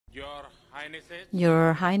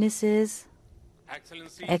Your Highnesses,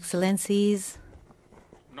 Excellencies,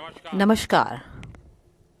 Namaskar.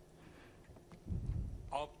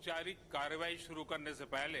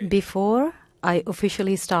 Before I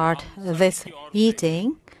officially start this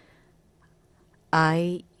meeting,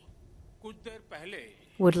 I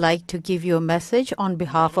would like to give you a message on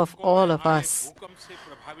behalf of all of us.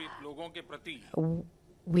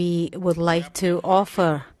 We would like to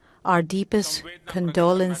offer our deepest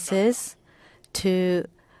condolences to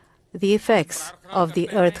the effects of the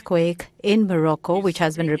earthquake in Morocco, which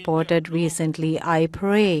has been reported recently. I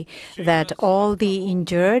pray that all the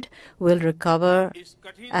injured will recover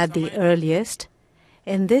at the earliest.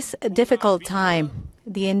 In this difficult time,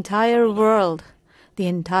 the entire world, the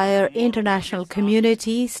entire international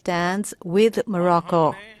community stands with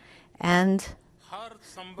Morocco, and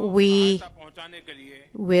we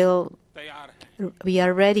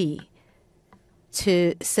are ready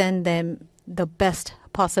to send them the best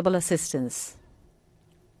possible assistance.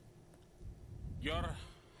 Your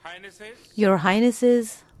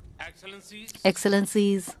Highnesses,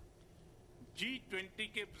 Excellencies,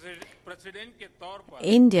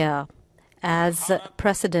 India, as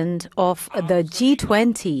President of the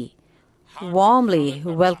G20, warmly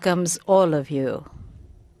welcomes all of you.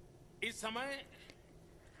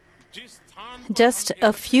 Just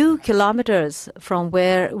a few kilometers from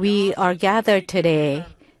where we are gathered today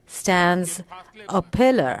stands a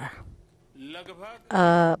pillar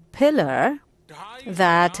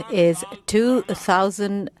that is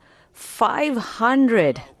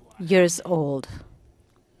 2,500 years old.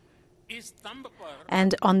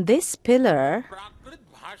 And on this pillar,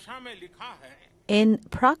 in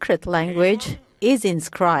Prakrit language, is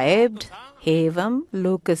inscribed Hevam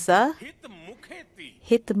Lukasa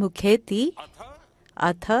Hitmukheti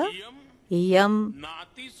Atha Yam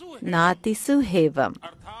Natisu Hevam.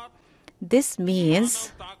 This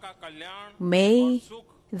means, may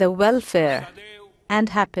the welfare and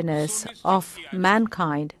happiness of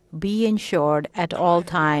mankind be ensured at all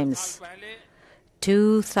times.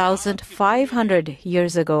 2,500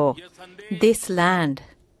 years ago, this land,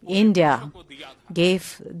 India,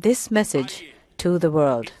 gave this message to the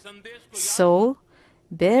world. So,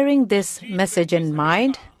 bearing this message in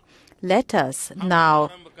mind, let us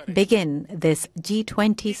now begin this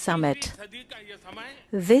G20 Summit.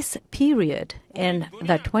 This period in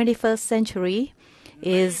the 21st century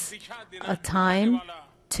is a time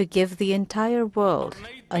to give the entire world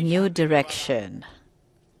a new direction.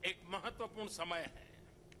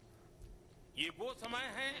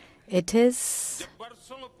 It is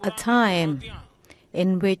a time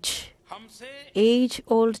in which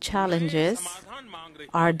age-old challenges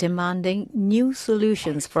are demanding new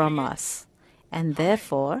solutions from us, and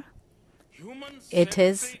therefore it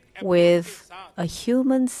is with a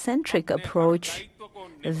human-centric approach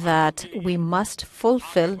that we must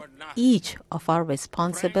fulfill each of our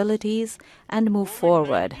responsibilities and move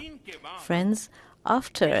forward. Friends,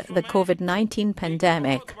 after the COVID-19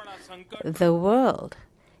 pandemic, the world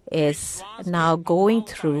is now going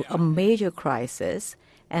through a major crisis,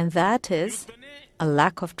 and that is a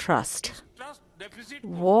lack of trust.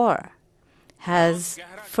 War has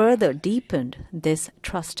further deepened this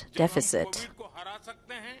trust deficit.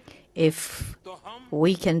 If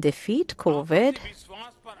we can defeat COVID,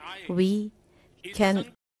 we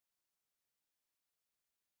can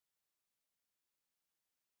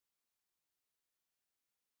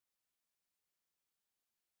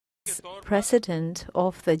President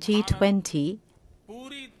of the G20,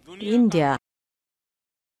 India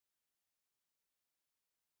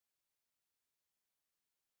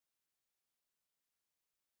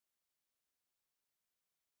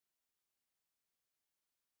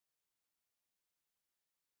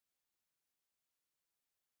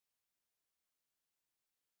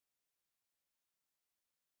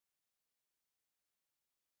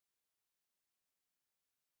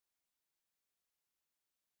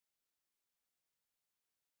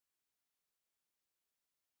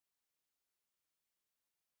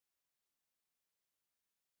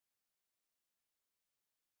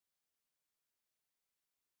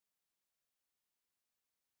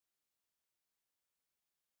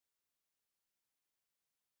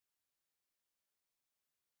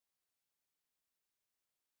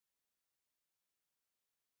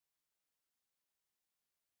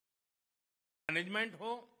management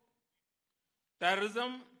हो,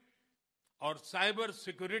 terrorism और cyber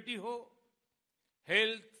security हो,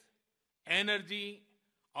 health, energy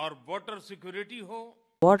और water security हो,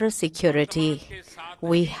 water security,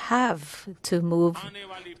 we have to move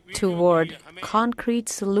toward concrete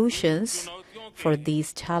solutions for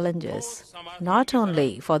these challenges, not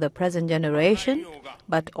only for the present generation,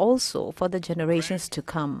 but also for the generations to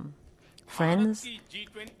come. Friends,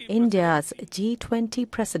 India's G20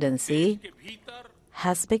 presidency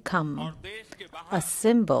has become a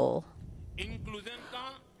symbol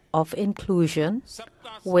of inclusion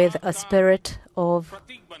with a spirit of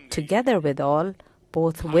together with all,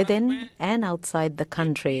 both within and outside the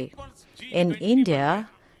country. In India,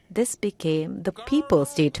 this became the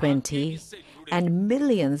People's G20, and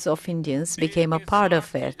millions of Indians became a part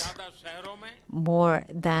of it. More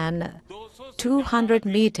than 200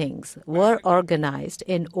 meetings were organized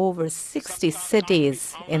in over 60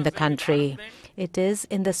 cities in the country. It is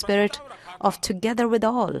in the spirit of together with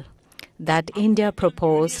all that India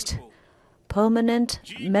proposed permanent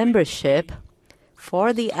membership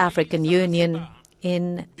for the African Union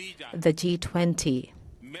in the G20.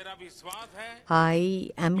 I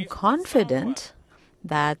am confident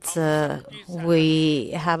that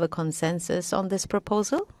we have a consensus on this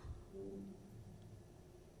proposal.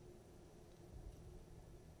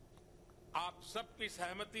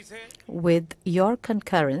 With your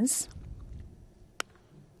concurrence,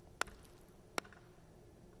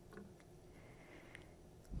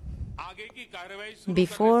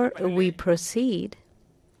 before we proceed,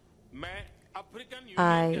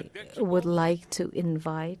 I would like to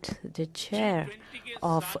invite the chair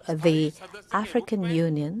of the African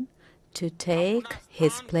Union to take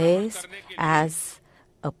his place as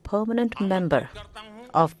a permanent member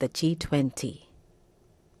of the G20.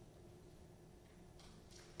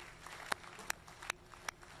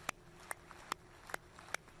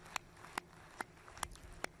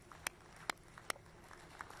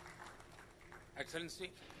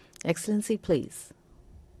 Excellency, please.